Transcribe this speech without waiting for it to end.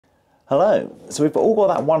Hello. So we've all got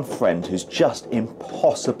that one friend who's just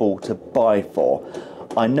impossible to buy for.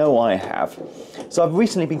 I know I have. So I've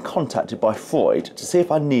recently been contacted by Freud to see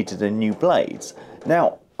if I needed a new blades.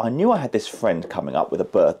 Now, I knew I had this friend coming up with a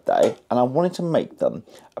birthday and I wanted to make them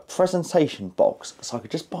a presentation box so I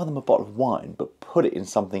could just buy them a bottle of wine but put it in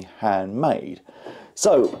something handmade.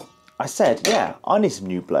 So I said, yeah, I need some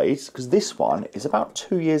new blades because this one is about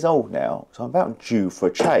 2 years old now, so I'm about due for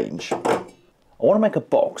a change. I want to make a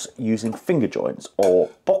box using finger joints or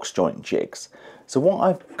box joint jigs. So what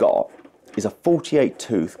I've got is a 48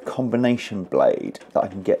 tooth combination blade that I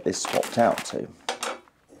can get this swapped out to.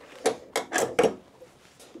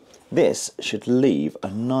 This should leave a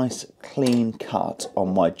nice clean cut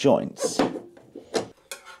on my joints.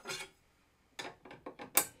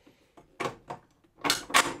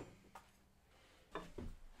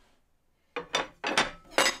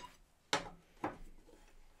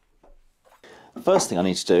 First thing I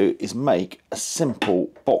need to do is make a simple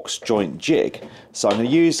box joint jig. So I'm going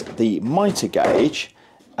to use the mitre gauge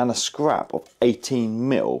and a scrap of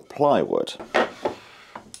 18mm plywood.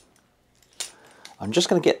 I'm just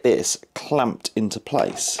going to get this clamped into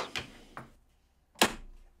place.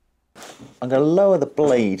 I'm going to lower the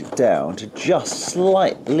blade down to just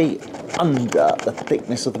slightly under the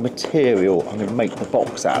thickness of the material I'm going to make the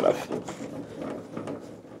box out of.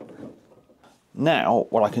 Now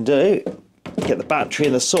what I can do, get the battery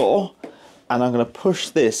in the saw, and I'm going to push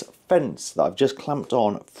this fence that I've just clamped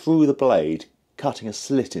on through the blade, cutting a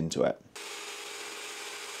slit into it.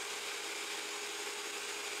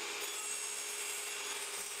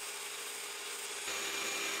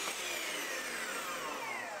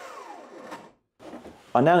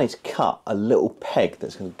 I now need to cut a little peg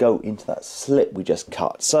that's going to go into that slit we just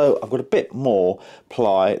cut. So I've got a bit more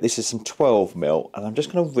ply, this is some 12mm, and I'm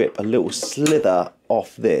just going to rip a little slither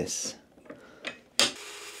off this.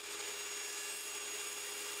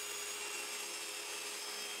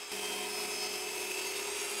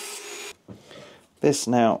 This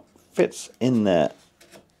now fits in there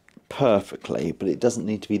perfectly, but it doesn't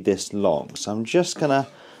need to be this long. So I'm just going to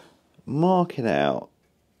mark it out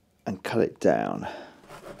and cut it down.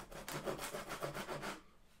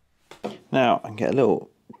 Now I can get a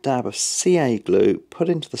little dab of CA glue, put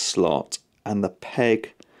into the slot, and the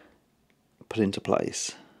peg put into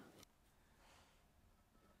place.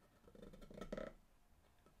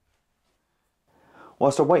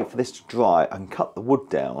 Whilst I wait for this to dry, I can cut the wood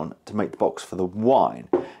down to make the box for the wine.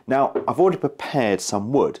 Now, I've already prepared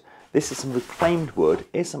some wood. This is some reclaimed wood,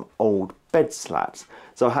 it's some old bed slats.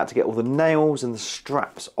 So I had to get all the nails and the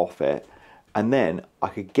straps off it, and then I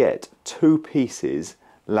could get 2 pieces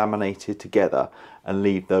laminated together and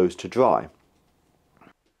leave those to dry.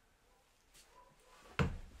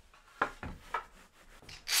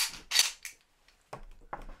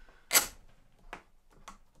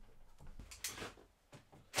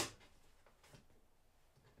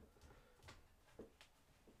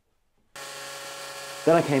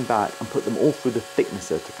 Then I came back and put them all through the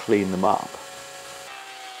thicknesser to clean them up.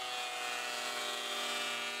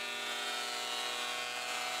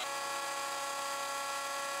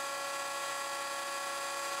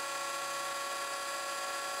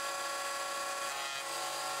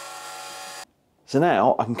 So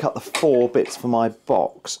now I can cut the 4 bits for my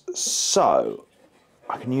box, so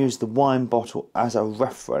I can use the wine bottle as a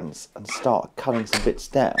reference and start cutting some bits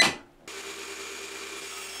down.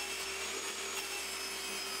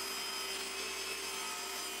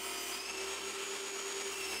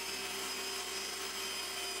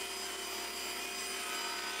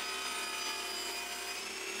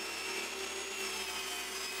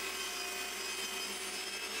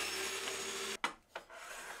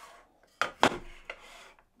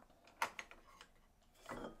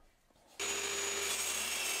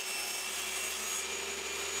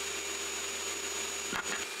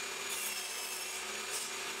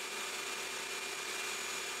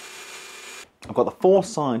 I've got the 4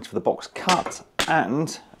 sides for the box cut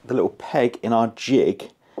and the little peg in our jig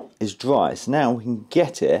is dry. So now we can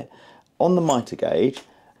get it on the mitre gauge,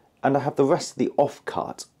 and I have the rest of the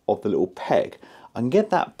offcut of the little peg. I can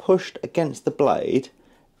get that pushed against the blade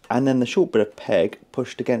and then the short bit of peg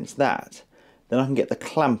pushed against that. Then I can get the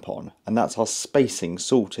clamp on, and that's our spacing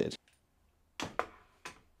sorted.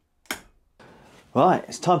 Right,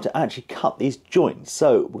 it's time to actually cut these joints.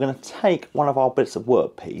 So we're going to take one of our bits of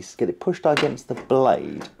workpiece, get it pushed against the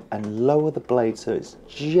blade and lower the blade so it's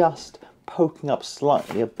just poking up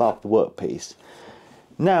slightly above the workpiece.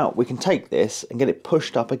 Now we can take this and get it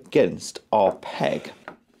pushed up against our peg.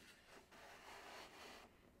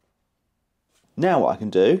 Now what I can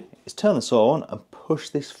do is turn the saw on and push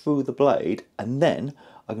this through the blade, and then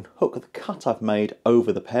I can hook the cut I've made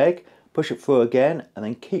over the peg, push it through again, and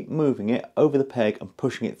then keep moving it over the peg and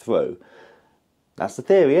pushing it through. That's the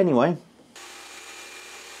theory anyway.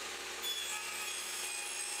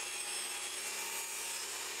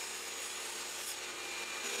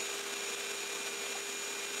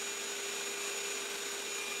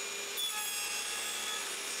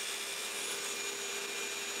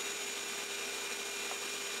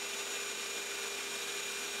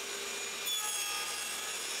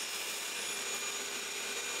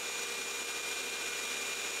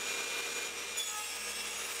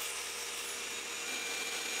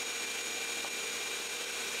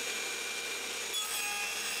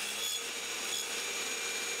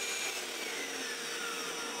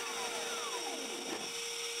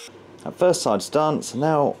 That first side's done, so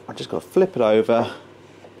now I've just got to flip it over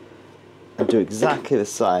and do exactly the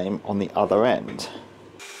same on the other end.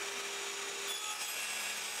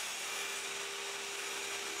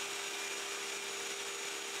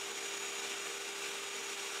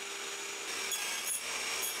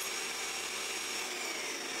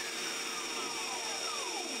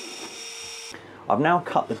 I've now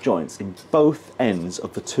cut the joints in both ends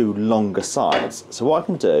of the two longer sides. So what I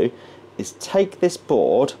can do is take this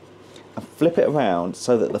board and flip it around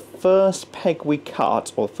so that the first peg we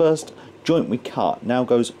cut, or the first joint we cut, now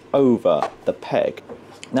goes over the peg.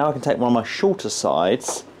 Now I can take one of my shorter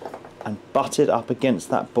sides and butt it up against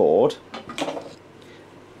that board,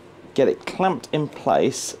 get it clamped in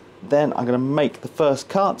place, then I'm going to make the first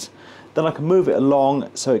cut, then I can move it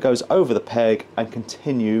along so it goes over the peg and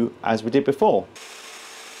continue as we did before.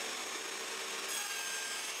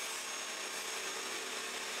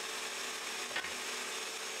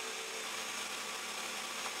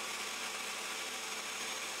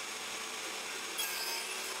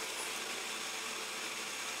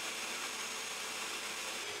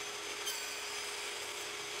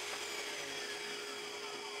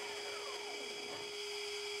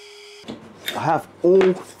 I have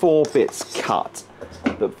all 4 bits cut,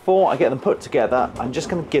 but before I get them put together, I'm just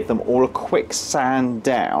going to give them all a quick sand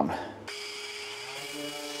down.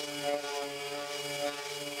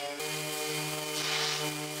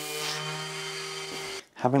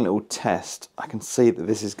 Having a little test, I can see that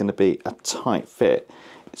this is going to be a tight fit.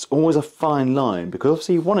 It's always a fine line because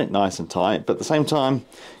obviously you want it nice and tight, but at the same time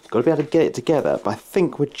you've got to be able to get it together, but I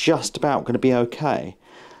think we're just about going to be okay.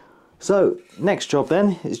 So, next job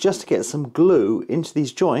then is just to get some glue into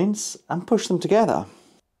these joints and push them together.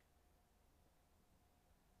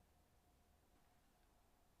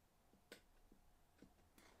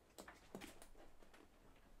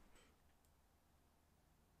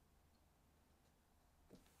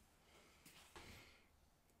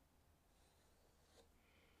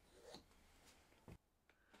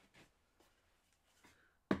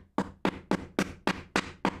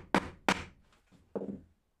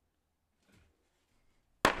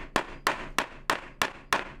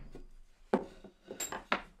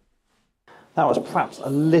 That was perhaps a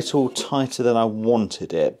little tighter than I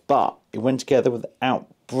wanted it, but it went together without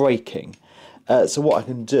breaking. So what I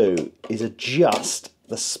can do is adjust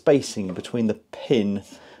the spacing between the pin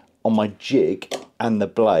on my jig and the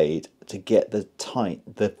blade to get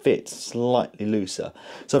the fit slightly looser.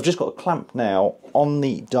 So I've just got a clamp now on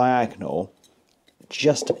the diagonal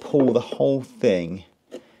just to pull the whole thing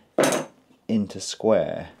into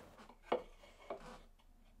square.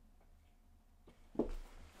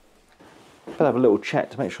 I'll have a little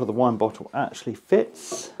check to make sure the wine bottle actually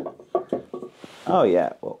fits. Oh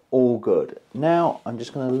yeah, well, all good. Now I'm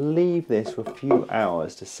just going to leave this for a few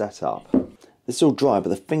hours to set up. This is all dry, but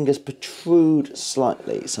the fingers protrude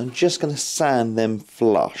slightly, so I'm just going to sand them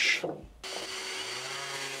flush.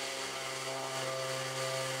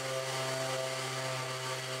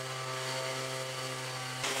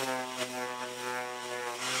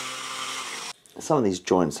 Some of these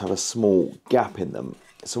joints have a small gap in them.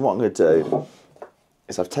 So what I'm going to do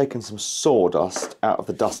is I've taken some sawdust out of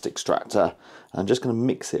the dust extractor and I'm just going to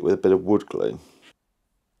mix it with a bit of wood glue.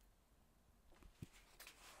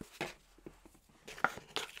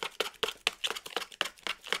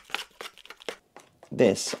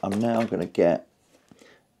 This I'm now going to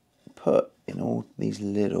put in all these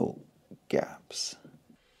little gaps.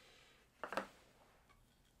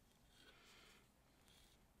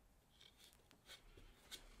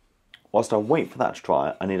 Whilst I wait for that to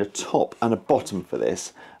dry, I need a top and a bottom for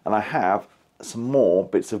this, and I have some more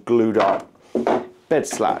bits of glued up bed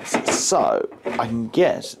slats, so I can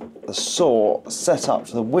get the saw set up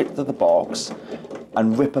to the width of the box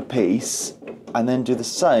and rip a piece, and then do the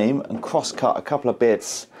same and cross cut a couple of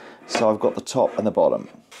bits so I've got the top and the bottom.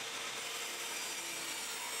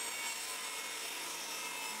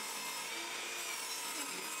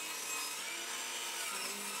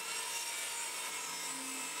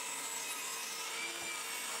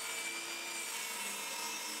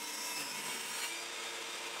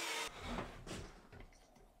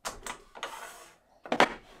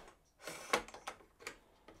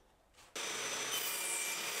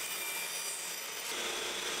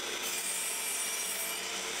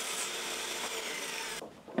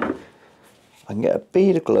 I can get a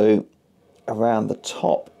bead of glue around the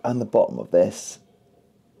top and the bottom of this,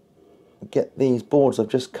 get these boards I've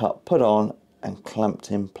just cut put on and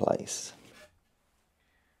clamped in place.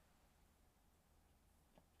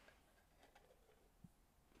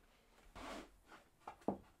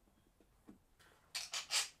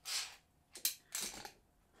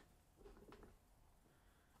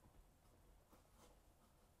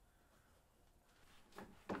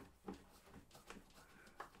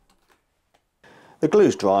 The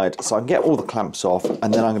glue's dried, so I can get all the clamps off,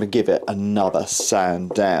 and then I'm going to give it another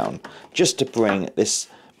sand down, just to bring this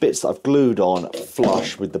bits that I've glued on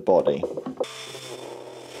flush with the body.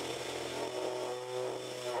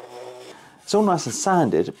 It's all nice and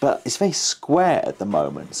sanded, but it's very square at the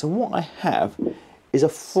moment. So what I have is a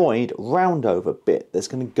Freud roundover bit that's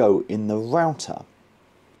going to go in the router.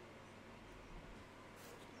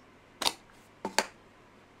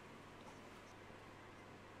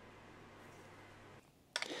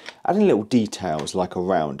 Adding little details like a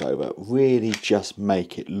roundover really just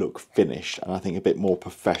make it look finished and I think a bit more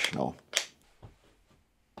professional.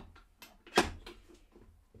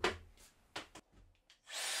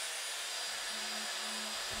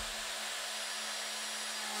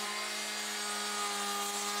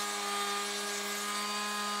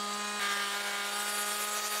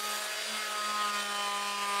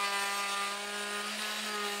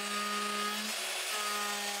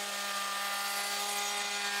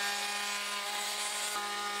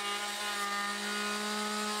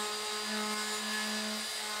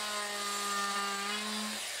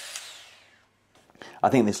 I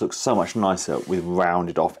think this looks so much nicer with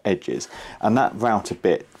rounded off edges, and that router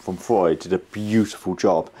bit from Freud did a beautiful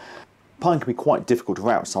job. Pine can be quite difficult to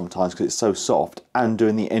route sometimes because it's so soft, and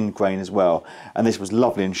doing the end grain as well, and this was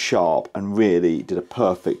lovely and sharp and really did a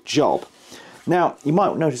perfect job. Now you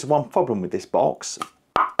might notice one problem with this box: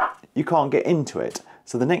 you can't get into it,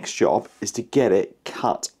 so the next job is to get it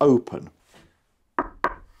cut open.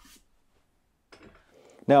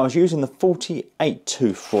 Now I was using the 48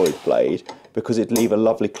 tooth Freud blade because it'd leave a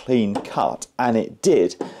lovely clean cut, and it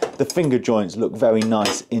did. The finger joints look very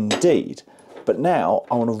nice indeed. But now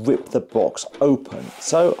I want to rip the box open,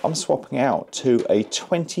 so I'm swapping out to a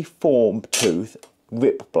 24 tooth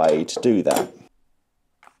rip blade to do that.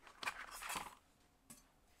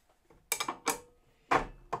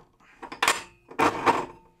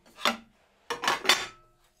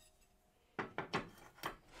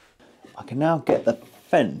 I can now get the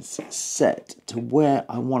fence set to where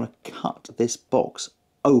I want to cut this box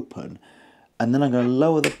open, and then I'm going to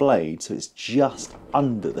lower the blade so it's just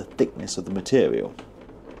under the thickness of the material.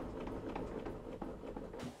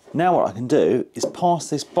 Now what I can do is pass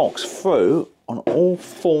this box through on all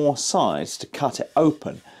four sides to cut it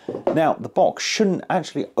open. Now the box shouldn't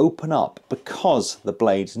actually open up because the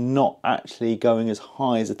blade's not actually going as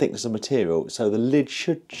high as the thickness of material, so the lid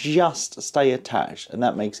should just stay attached, and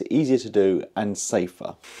that makes it easier to do and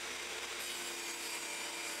safer.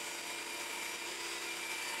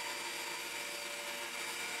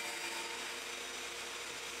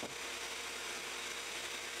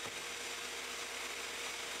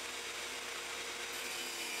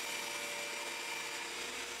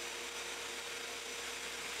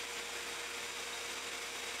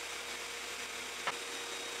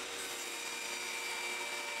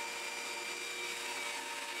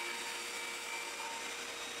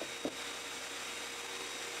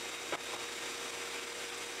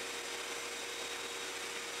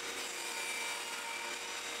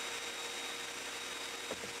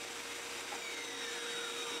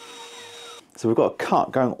 So we've got a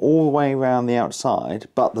cut going all the way around the outside,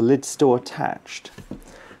 but the lid's still attached.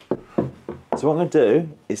 So what I'm going to do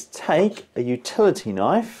is take a utility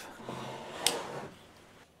knife,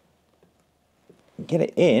 get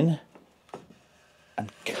it in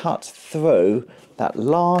and cut through that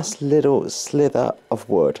last little slither of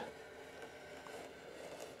wood.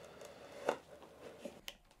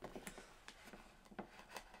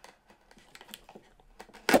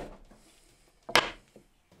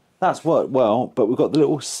 That's worked well, but we've got the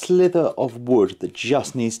little slither of wood that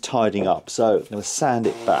just needs tidying up, so I'm going to sand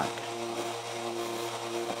it back.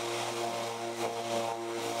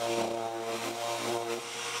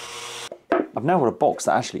 I've now got a box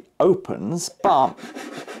that actually opens, but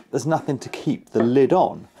there's nothing to keep the lid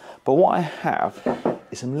on. But what I have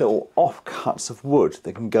is some little offcuts of wood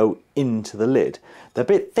that can go into the lid. They're a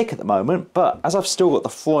bit thick at the moment, but as I've still got the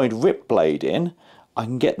Freud rip blade in, I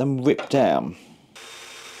can get them ripped down.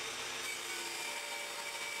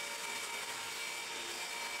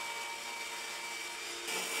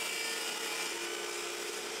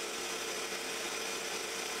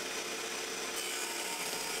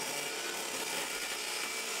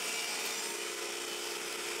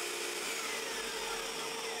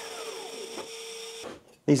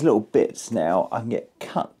 These little bits now I can get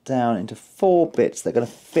cut down into 4 bits that are going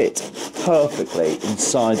to fit perfectly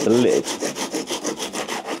inside the lid.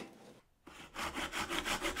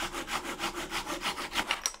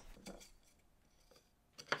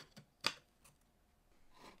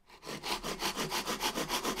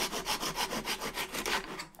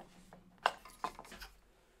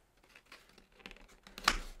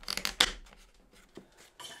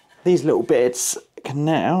 These little bits can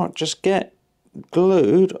now just get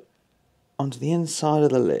glued onto the inside of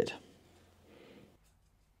the lid.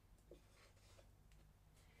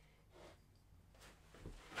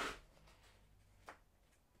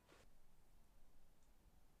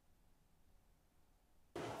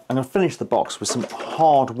 I'm going to finish the box with some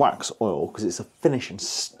hard wax oil because it's a finish and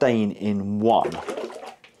stain in one.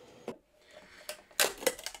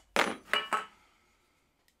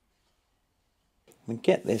 And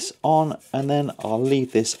get this on, and then I'll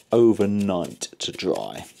leave this overnight to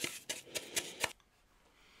dry.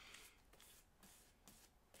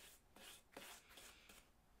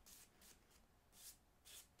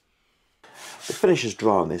 The finish is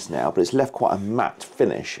dry on this now, but it's left quite a matte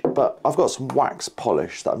finish. But I've got some wax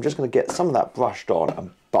polish that I'm just going to get some of that brushed on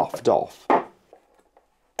and buffed off.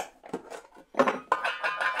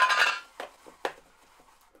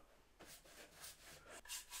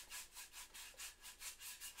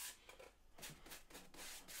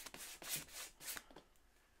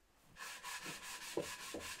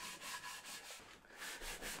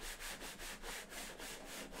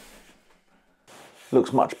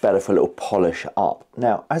 Looks much better for a little polish up.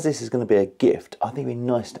 Now, as this is going to be a gift, I think it'd be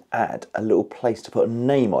nice to add a little place to put a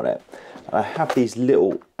name on it. And I have these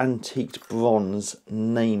little antiqued bronze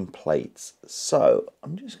name plates. So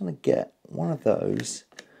I'm just going to get one of those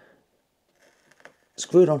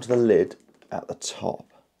screwed onto the lid at the top.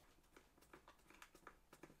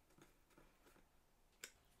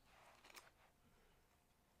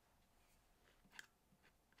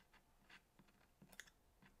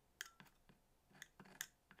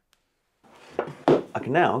 I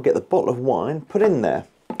can now get the bottle of wine put in there,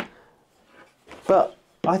 but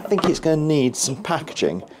I think it's going to need some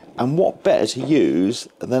packaging, and what better to use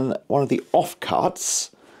than one of the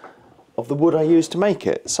offcuts of the wood I used to make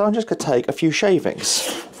it. So I'm just going to take a few shavings.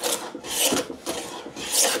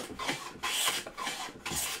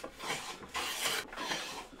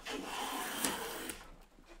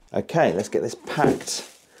 Okay, let's get this packed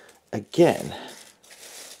again.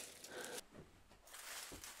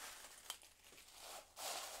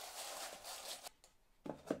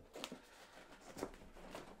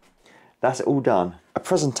 That's it all done. A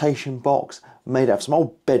presentation box made out of some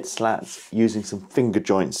old bed slats using some finger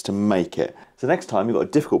joints to make it. So next time you've got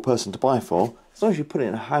a difficult person to buy for, as long as you put it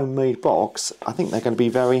in a homemade box, I think they're going to be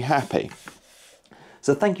very happy.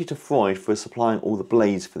 So thank you to Freud for supplying all the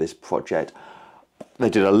blades for this project.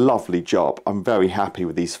 They did a lovely job. I'm very happy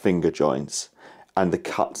with these finger joints and the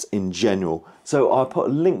cuts in general. So I'll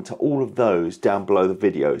put a link to all of those down below the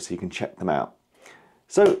video so you can check them out.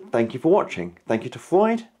 So thank you for watching. Thank you to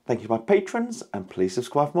Freud. Thank you to my patrons, and please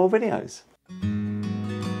subscribe for more videos.